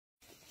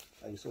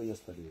I saw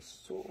yesterday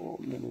so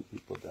many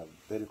people that are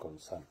very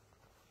concerned.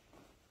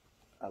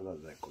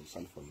 Others are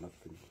concerned for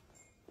nothing.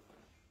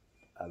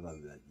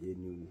 Others are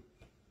genuine.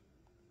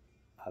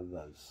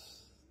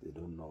 Others, they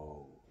don't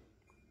know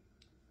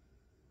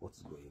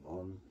what's going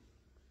on.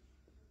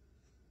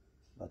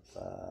 But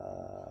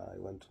I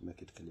want to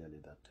make it clearly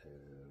that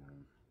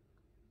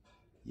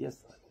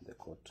yes, I'm in the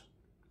court.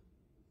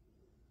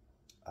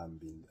 I've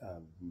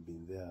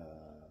been there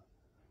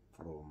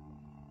from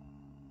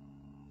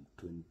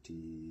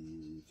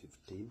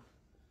 2015.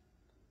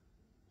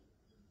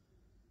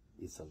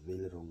 It's a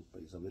very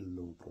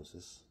long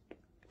process.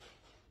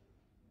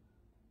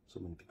 So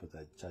many people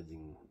are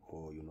charging,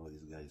 oh, you know,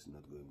 this guy is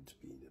not going to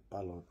be in the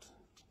ballot.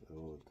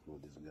 Oh, you know,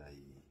 this guy,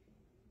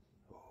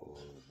 oh,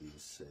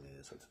 this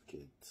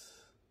certificate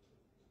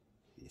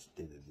is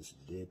dated this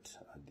date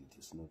and it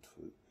is not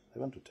full. I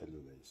want to tell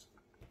you guys,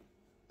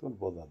 don't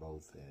bother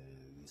about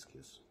this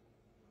case.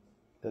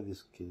 Let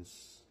this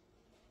case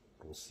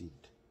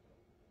proceed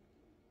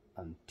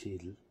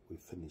until we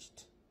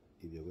finished.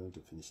 If you're going to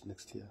finish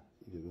next year,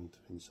 if you're going to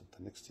finish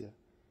after next year,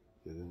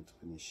 you're going to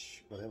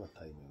finish whatever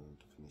time you're going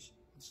to finish.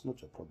 It's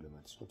not your problem,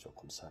 it's not your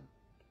concern.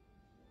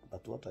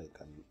 But what I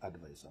can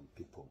advise some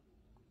people,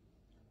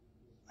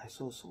 I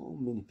saw so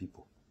many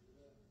people.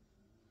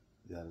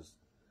 There's,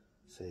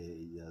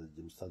 say,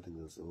 Jim starting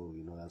goes, oh,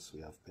 you know, us,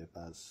 we have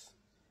papers,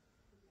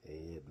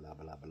 blah,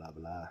 blah, blah,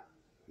 blah.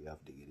 We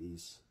have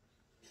degrees.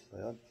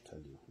 I want to tell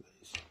you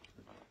guys,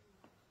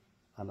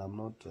 and I'm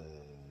not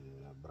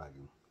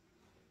bragging.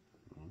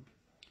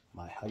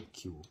 My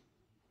IQ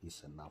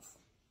is enough.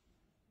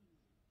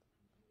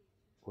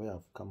 Where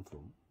I've come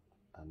from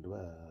and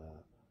where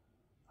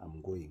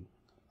I'm going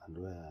and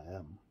where I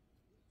am,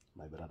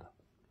 my brother,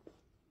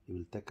 he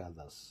will take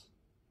others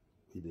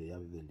with they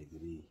have even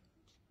degree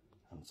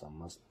and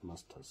some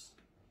masters.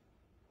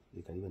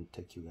 They can even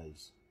take you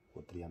guys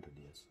for 300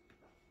 years.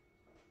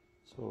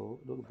 So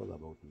don't bother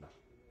about me.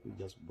 You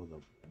just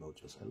bother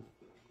about yourself.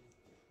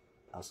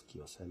 Ask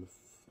yourself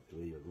the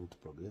way you're going to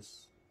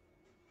progress.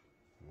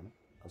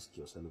 Ask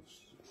yourself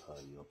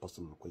your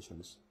personal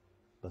questions.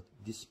 But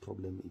this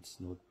problem, it's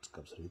not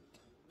captured.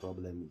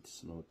 Problem,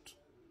 it's not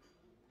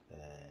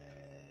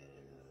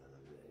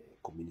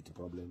community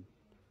problem.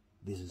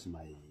 This is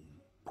my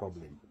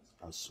problem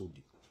as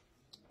Sudi.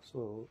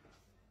 So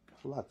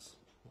relax.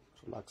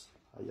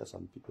 I hear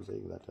some people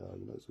saying that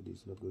you know, Sudi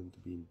is not going to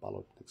be in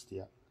ballot next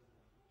year.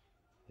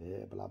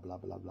 Blah blah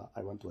blah blah.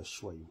 I want to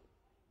assure you,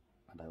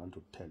 and I want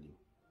to tell you,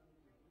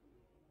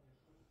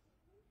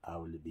 I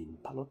will be in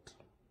ballot.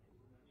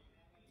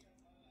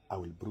 I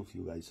will prove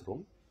you guys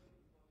wrong.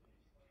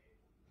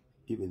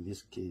 Even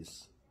this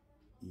case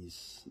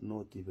is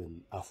not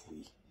even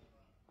halfway.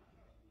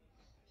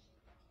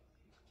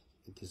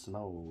 It is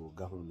now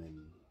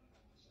government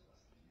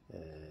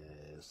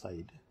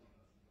side.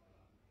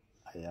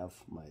 I have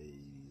my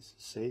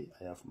say,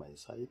 I have my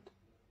side,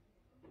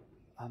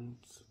 and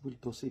we'll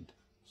proceed.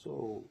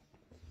 So,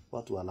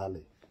 what will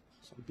alale?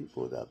 Some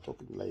people, they are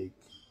talking like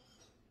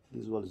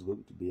this world is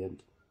going to be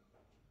end.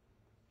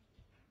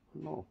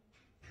 No.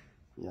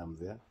 Yeah, I'm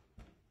there.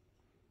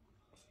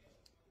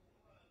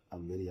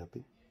 I'm very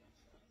happy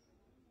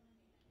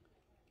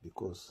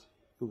because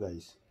you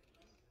guys,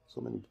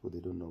 so many people, they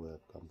don't know where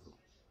I've come from.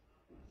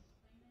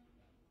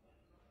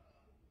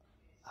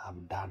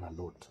 I've done a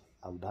lot.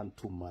 I've done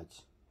too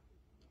much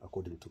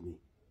according to me,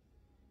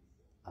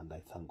 and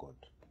I thank God.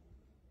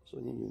 So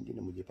nyinyi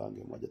wengine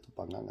mjipange, moja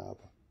tupanganga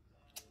hapa.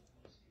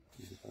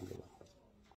 Mjipange bana.